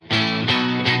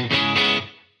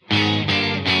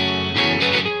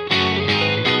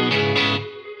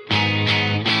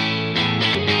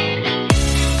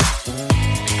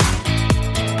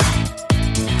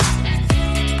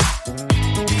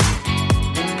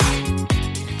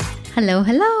Hello,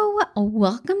 hello.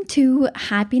 Welcome to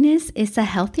Happiness is a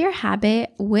Healthier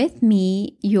Habit with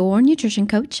me, your nutrition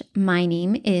coach. My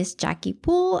name is Jackie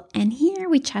Poole, and here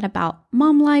we chat about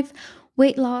mom life,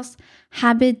 weight loss,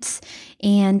 habits,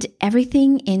 and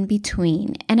everything in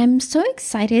between. And I'm so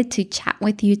excited to chat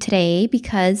with you today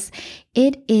because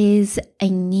it is a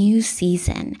new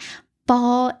season.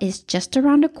 Fall is just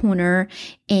around the corner,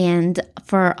 and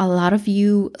for a lot of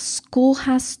you, school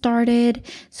has started,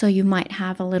 so you might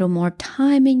have a little more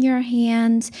time in your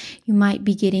hands. You might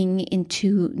be getting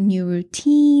into new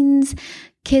routines.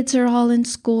 Kids are all in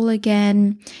school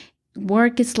again.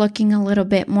 Work is looking a little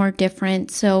bit more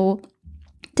different, so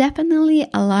definitely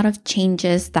a lot of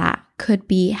changes that could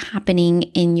be happening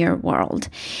in your world.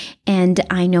 And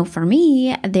I know for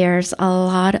me, there's a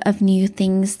lot of new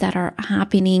things that are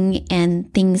happening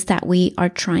and things that we are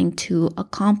trying to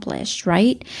accomplish,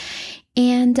 right?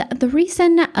 And the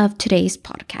reason of today's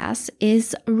podcast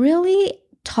is really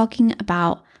talking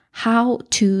about how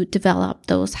to develop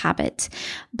those habits.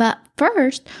 But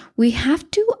first, we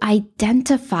have to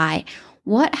identify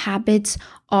what habits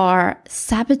are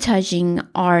sabotaging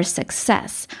our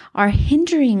success, are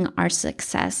hindering our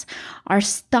success, are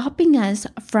stopping us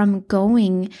from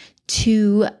going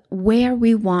to where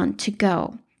we want to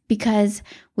go. Because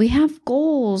we have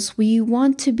goals, we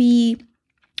want to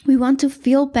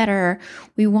feel better.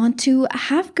 We want to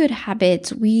have good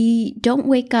habits. We don't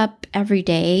wake up every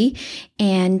day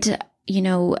and,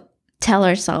 tell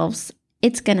ourselves,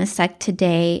 it's going to suck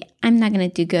today. I'm not going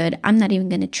to do good. I'm not even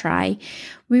going to try.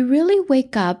 We really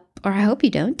wake up, or I hope you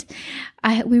don't.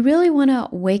 We really want to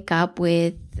wake up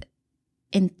with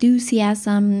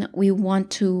enthusiasm. We want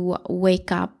to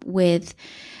wake up with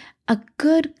a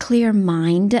good, clear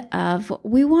mind of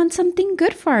we want something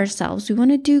good for ourselves. We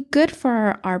want to do good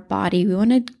for our body. We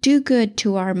want to do good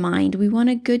to our mind. We want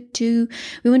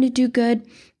to do good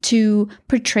to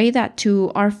portray that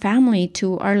to our family,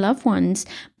 to our loved ones,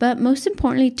 but most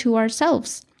importantly to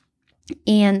ourselves.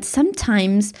 And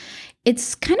sometimes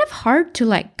it's kind of hard to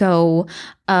let go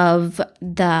of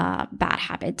the bad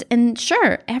habits. And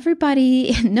sure,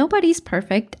 nobody's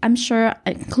perfect. I'm sure,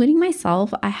 including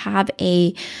myself, I have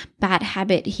a bad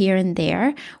habit here and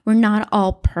there. We're not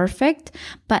all perfect,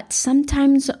 but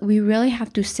sometimes we really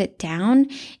have to sit down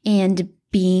and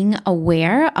being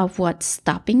aware of what's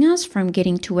stopping us from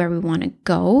getting to where we want to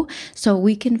go so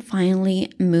we can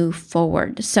finally move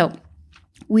forward. So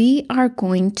we are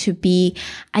going to be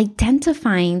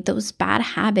identifying those bad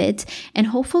habits and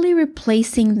hopefully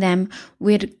replacing them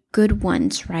with good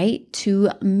ones, right? To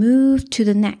move to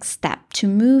the next step, to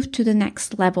move to the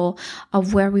next level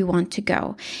of where we want to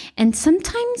go. And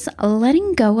sometimes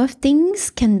letting go of things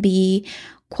can be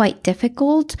quite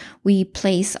difficult. We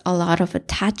place a lot of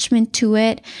attachment to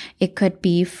it. It could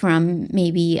be from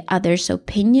maybe others'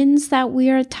 opinions that we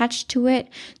are attached to it,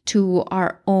 to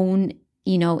our own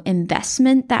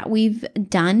investment that we've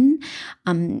done.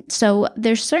 So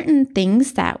there's certain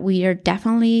things that we are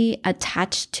definitely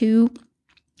attached to.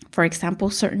 For example,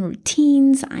 certain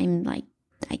routines. I'm like,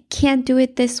 I can't do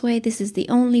it this way. This is the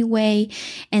only way.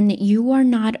 And you are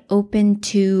not open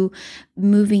to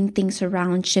moving things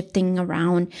around, shifting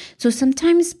around. So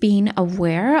sometimes being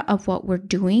aware of what we're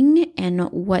doing and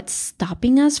what's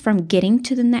stopping us from getting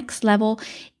to the next level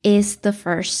is the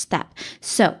first step.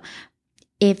 So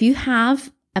if you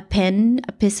have a pen,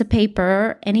 a piece of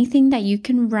paper, anything that you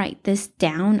can write this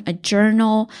down, a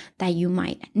journal that you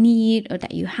might need or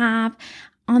that you have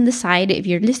on the side. If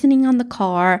you're listening on the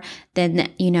car,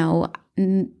 then,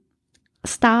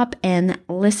 stop and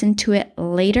listen to it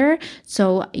later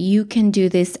so you can do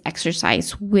this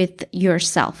exercise with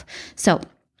yourself. So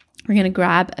we're going to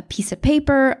grab a piece of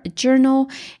paper, a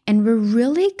journal, and we're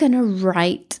really going to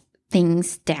write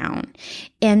things down.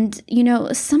 And,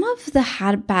 some of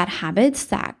the bad habits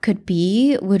that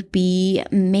would be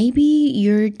maybe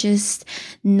you're just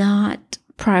not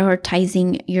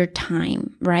prioritizing your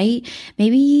time, right?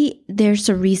 Maybe there's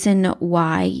a reason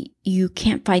why you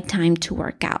can't find time to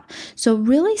work out. So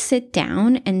really sit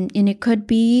down and it could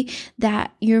be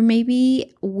that you're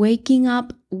maybe waking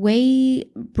up way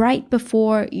right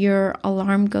before your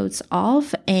alarm goes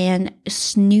off and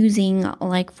snoozing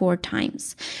like 4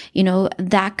 times.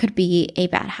 That could be a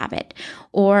bad habit.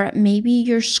 Or maybe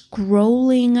you're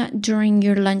scrolling during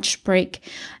your lunch break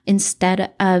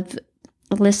instead of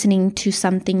listening to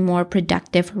something more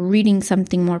productive, reading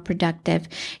something more productive.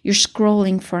 You're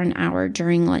scrolling for an hour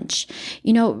during lunch.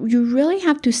 You really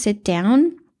have to sit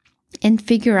down and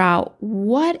figure out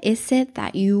what is it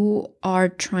that you are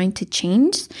trying to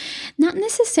change. Not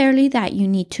necessarily that you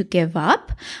need to give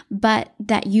up, but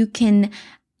that you can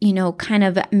kind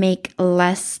of make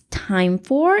less time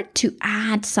for to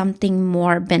add something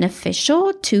more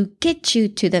beneficial to get you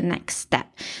to the next step.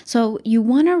 So you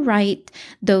want to write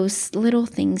those little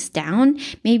things down,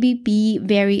 maybe be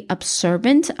very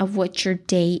observant of what your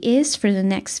day is for the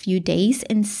next few days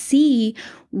and see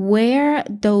where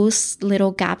those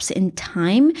little gaps in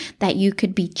time that you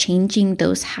could be changing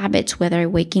those habits, whether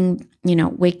waking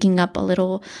up a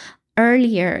little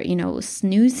earlier,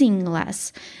 snoozing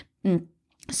less,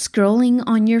 scrolling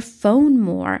on your phone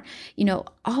more,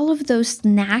 all of those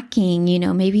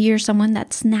snacking, maybe you're someone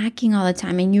that's snacking all the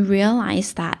time and you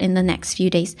realize that in the next few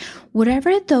days,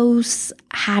 whatever those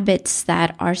habits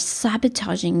that are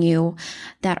sabotaging you,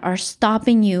 that are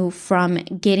stopping you from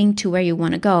getting to where you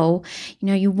want to go,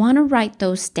 you want to write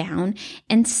those down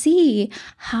and see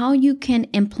how you can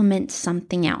implement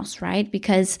something else, right?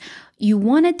 Because you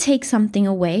want to take something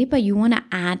away, but you want to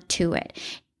add to it.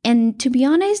 And to be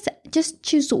honest, just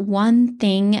choose one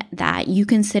thing that you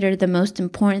consider the most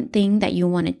important thing that you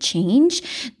want to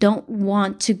change. Don't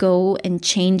want to go and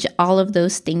change all of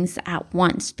those things at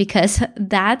once, because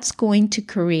that's going to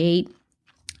create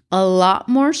a lot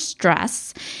more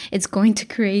stress. It's going to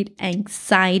create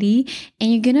anxiety,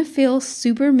 and you're going to feel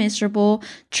super miserable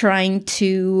trying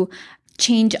to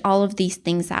change all of these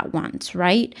things at once,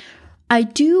 right? I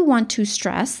do want to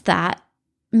stress that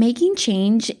making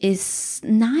change is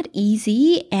not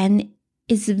easy and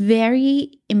is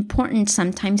very important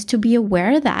sometimes to be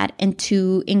aware of that and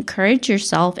to encourage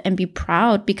yourself and be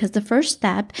proud, because the first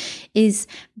step is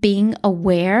being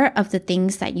aware of the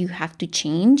things that you have to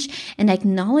change and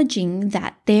acknowledging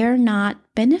that they're not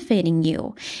benefiting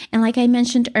you. And like I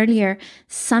mentioned earlier,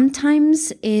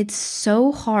 sometimes it's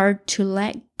so hard to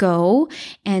let go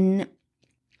and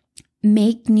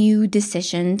make new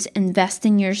decisions, invest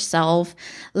in yourself,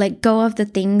 let go of the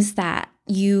things that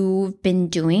you've been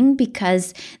doing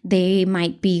because they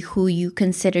might be who you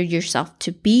consider yourself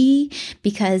to be,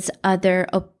 because other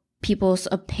people's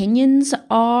opinions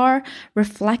are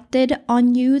reflected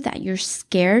on you, that you're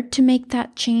scared to make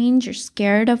that change. You're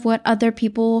scared of what other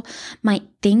people might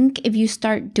think if you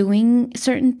start doing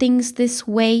certain things this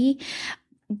way.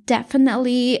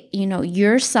 Definitely,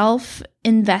 your self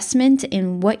investment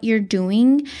in what you're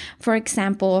doing. For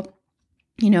example,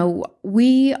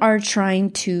 we are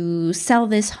trying to sell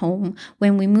this home.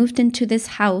 When we moved into this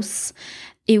house,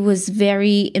 it was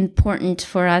very important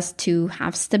for us to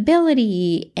have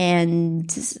stability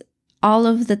and all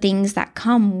of the things that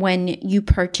come when you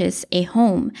purchase a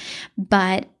home.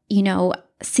 But,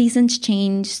 seasons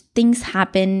change, things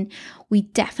happen. We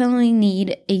definitely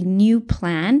need a new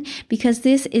plan because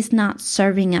this is not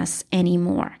serving us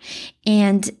anymore.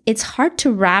 And it's hard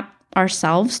to wrap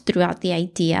ourselves throughout the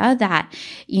idea that,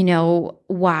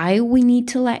 why we need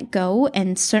to let go.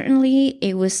 And certainly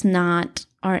it was not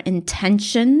our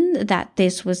intention that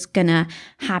this was gonna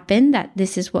happen, that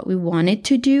this is what we wanted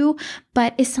to do,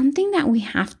 but it's something that we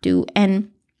have to.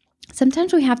 And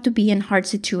sometimes we have to be in hard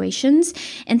situations,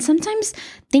 and sometimes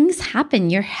things happen.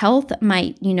 Your health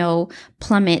might,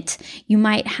 plummet. You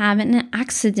might have an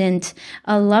accident.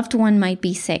 A loved one might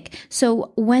be sick.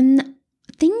 So when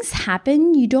things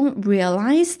happen, you don't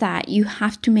realize that you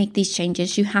have to make these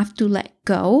changes. You have to let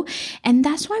go. And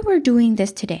that's why we're doing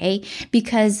this today,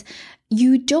 because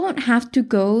you don't have to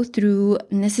go through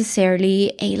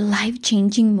necessarily a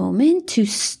life-changing moment to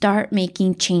start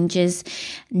making changes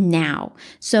now.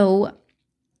 So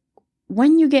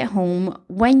when you get home,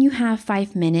 when you have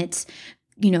 5 minutes,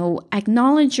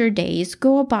 acknowledge your days,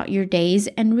 go about your days,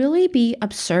 and really be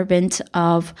observant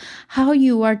of how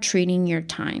you are treating your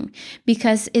time.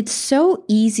 Because it's so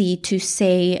easy to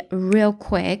say real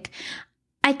quick,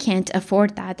 I can't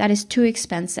afford that. That is too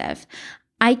expensive.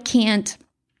 I don't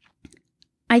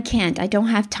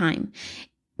have time.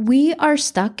 We are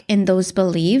stuck in those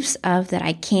beliefs of that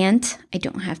I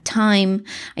don't have time,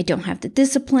 I don't have the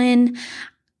discipline,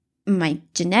 my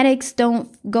genetics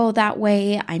don't go that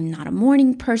way, I'm not a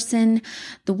morning person.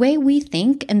 The way we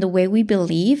think and the way we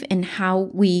believe and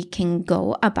how we can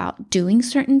go about doing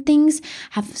certain things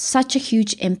have such a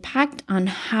huge impact on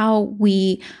how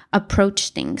we approach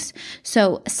things.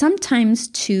 So sometimes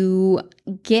to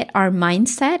get our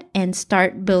mindset and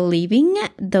start believing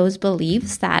those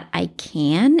beliefs that I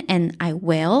can and I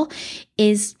will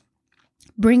is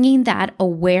bringing that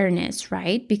awareness,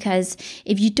 right? Because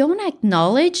if you don't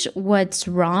acknowledge what's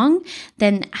wrong,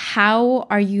 then how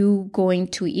are you going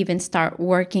to even start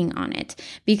working on it?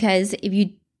 Because if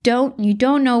you don't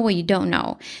know what you don't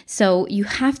know. So you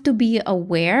have to be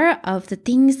aware of the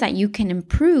things that you can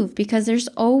improve, because there's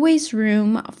always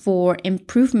room for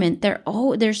improvement.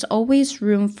 There's always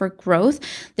room for growth.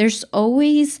 There's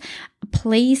always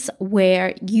place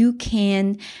where you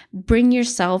can bring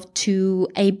yourself to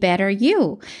a better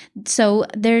you. So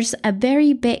there's a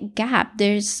very big gap.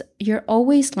 You're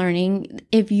always learning.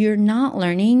 If you're not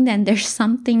learning, then there's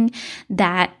something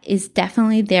that is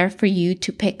definitely there for you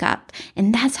to pick up.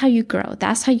 And that's how you grow.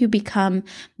 That's how you become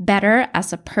better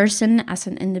as a person, as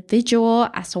an individual,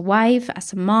 as a wife,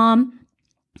 as a mom,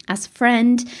 as a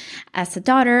friend, as a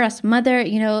daughter, as a mother.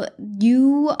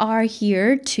 You are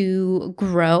here to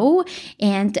grow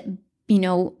and,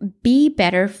 be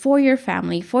better for your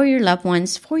family, for your loved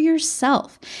ones, for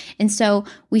yourself. And so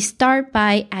we start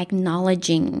by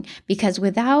acknowledging, because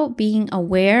without being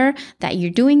aware that you're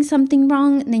doing something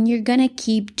wrong, then you're going to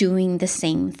keep doing the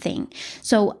same thing.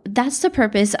 So that's the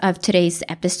purpose of today's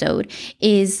episode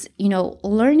is,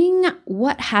 learning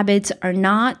what habits are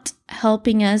not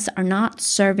helping us, are not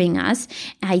serving us,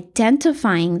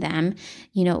 identifying them,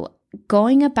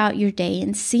 going about your day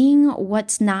and seeing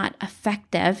what's not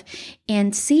effective,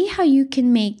 and see how you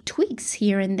can make tweaks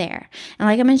here and there. And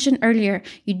like I mentioned earlier,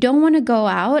 you don't want to go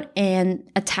out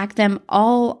and attack them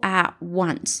all at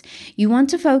once. You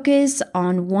want to focus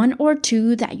on one or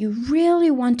two that you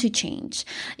really want to change.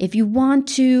 If you want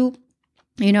to,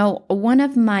 one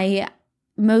of my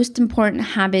most important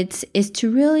habits is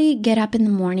to really get up in the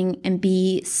morning and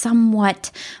be somewhat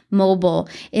mobile.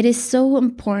 It is so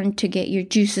important to get your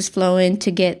juices flowing, to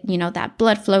get, that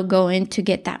blood flow going, to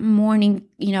get that morning,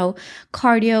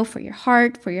 cardio for your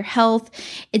heart, for your health.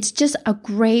 It's just a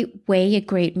great way, a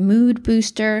great mood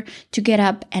booster to get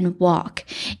up and walk.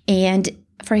 And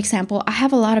for example, I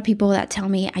have a lot of people that tell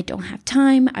me I don't have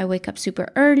time. I wake up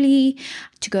super early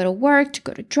to go to work, to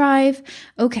go to drive.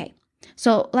 Okay.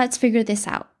 So let's figure this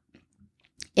out.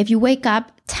 If you wake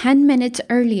up 10 minutes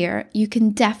earlier, you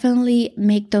can definitely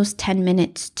make those 10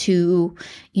 minutes to,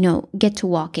 get to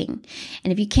walking.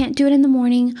 And if you can't do it in the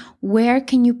morning, where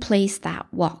can you place that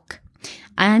walk?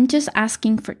 I'm just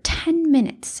asking for 10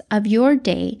 minutes of your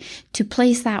day to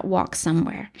place that walk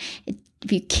somewhere.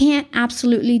 If you can't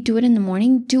absolutely do it in the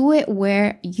morning, do it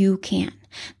where you can.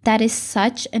 That is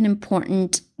such an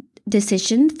important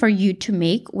decision for you to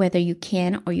make, whether you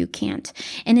can or you can't.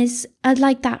 And it's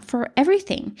like that for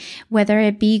everything, whether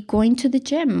it be going to the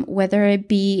gym, whether it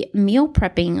be meal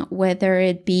prepping, whether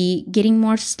it be getting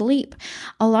more sleep.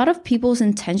 A lot of people's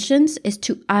intentions is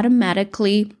to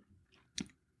automatically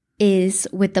is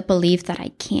with the belief that I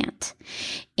can't.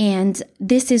 And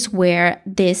this is where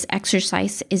this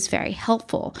exercise is very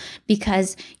helpful,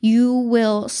 because you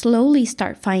will slowly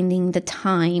start finding the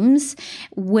times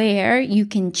where you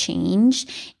can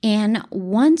change. And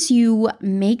once you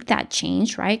make that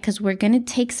change, right? Because we're going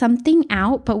to take something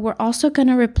out, but we're also going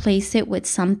to replace it with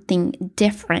something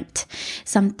different,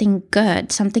 something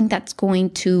good, something that's going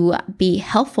to be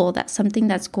helpful, that's something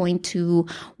that's going to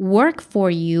work for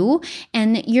you.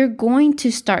 And you're going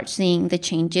to start seeing the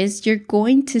changes. You're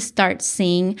going to start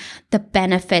seeing the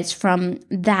benefits from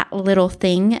that little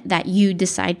thing that you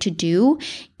decide to do.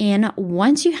 And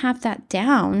once you have that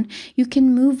down, you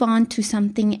can move on to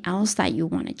something else that you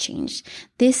want to change.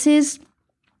 This is,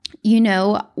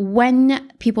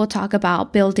 when people talk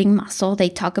about building muscle, they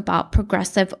talk about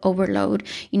progressive overload.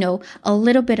 A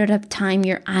little bit at a time,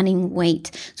 you're adding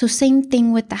weight. So same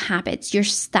thing with the habits. You're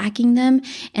stacking them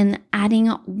and adding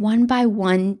one by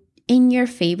one in your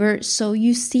favor. So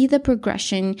you see the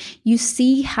progression, you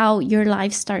see how your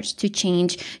life starts to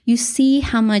change, you see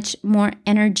how much more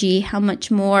energy, how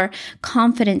much more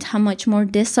confident, how much more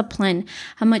discipline,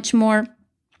 how much more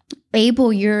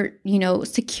able you're,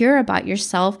 secure about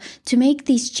yourself to make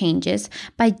these changes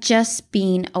by just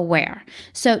being aware.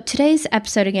 So today's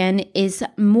episode again is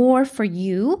more for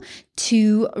you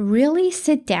to really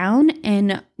sit down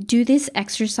and do this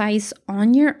exercise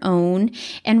on your own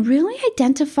and really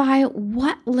identify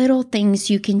what little things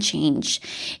you can change.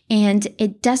 And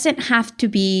it doesn't have to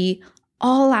be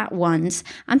all at once.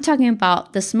 I'm talking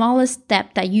about the smallest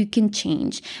step that you can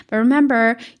change. But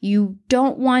remember, you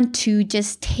don't want to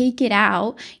just take it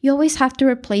out. You always have to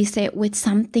replace it with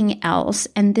something else.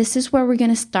 And this is where we're going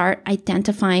to start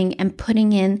identifying and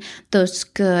putting in those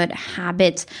good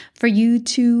habits for you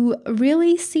to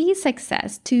really see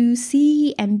success, to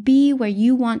see and be where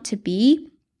you want to be.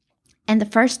 And the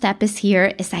first step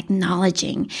is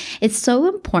acknowledging. It's so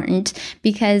important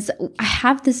because I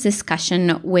have this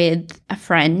discussion with a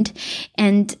friend,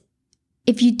 and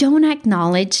if you don't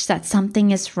acknowledge that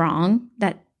something is wrong,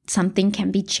 that something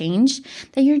can be changed,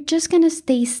 then you're just going to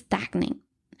stay stagnant.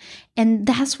 And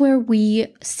that's where we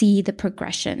see the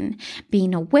progression,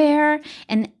 being aware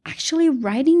and actually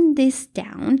writing this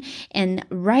down and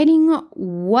writing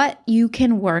what you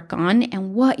can work on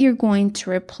and what you're going to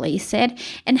replace it,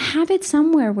 and have it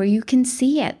somewhere where you can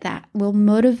see it that will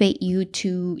motivate you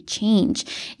to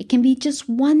change. It can be just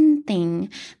one thing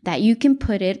that you can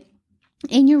put it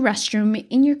in your restroom,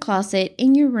 in your closet,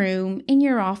 in your room, in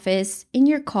your office, in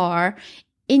your car,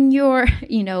 in your,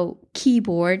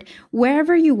 keyboard,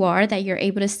 wherever you are, that you're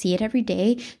able to see it every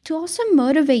day, to also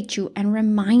motivate you and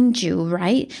remind you,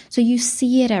 right? So you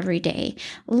see it every day.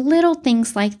 Little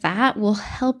things like that will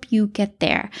help you get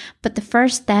there. But the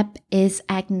first step is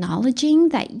acknowledging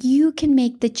that you can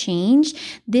make the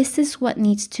change. This is what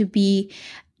needs to be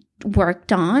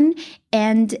worked on.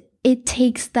 And it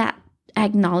takes that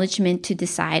acknowledgement to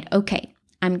decide, okay,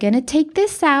 I'm going to take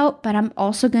this out, but I'm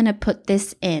also going to put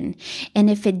this in. And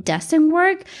if it doesn't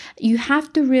work, you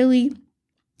have to really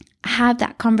have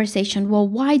that conversation. Well,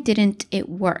 why didn't it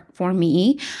work for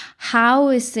me? How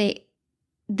is it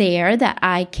there that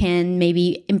I can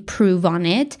maybe improve on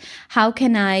it? How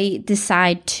can I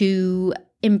decide to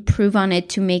improve on it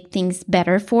to make things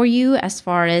better for you, as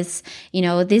far as,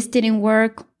 this didn't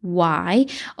work? Why?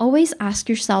 Always ask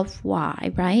yourself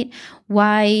why, right?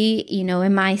 Why,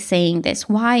 am I saying this?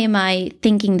 Why am I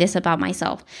thinking this about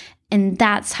myself? And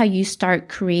that's how you start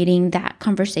creating that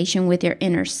conversation with your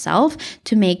inner self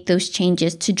to make those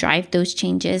changes, to drive those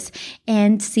changes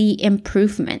and see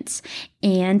improvements.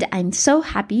 And I'm so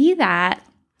happy that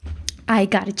I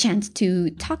got a chance to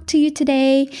talk to you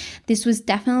today. This was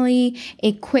definitely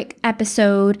a quick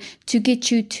episode to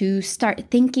get you to start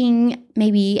thinking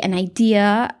maybe an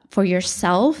idea for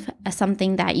yourself,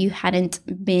 something that you hadn't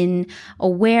been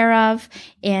aware of.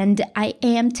 And I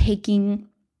am taking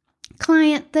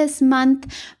client this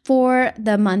month for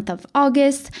the month of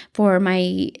August for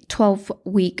my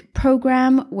 12-week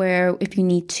program, where if you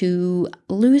need to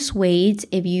lose weight,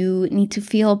 if you need to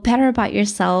feel better about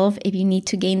yourself, if you need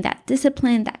to gain that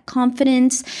discipline, that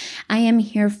confidence, I am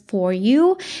here for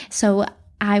you. So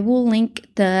I will link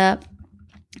the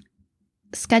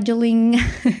scheduling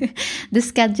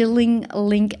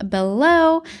link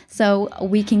below so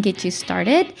we can get you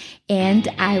started, and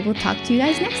I will talk to you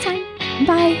guys next time.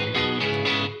 Bye.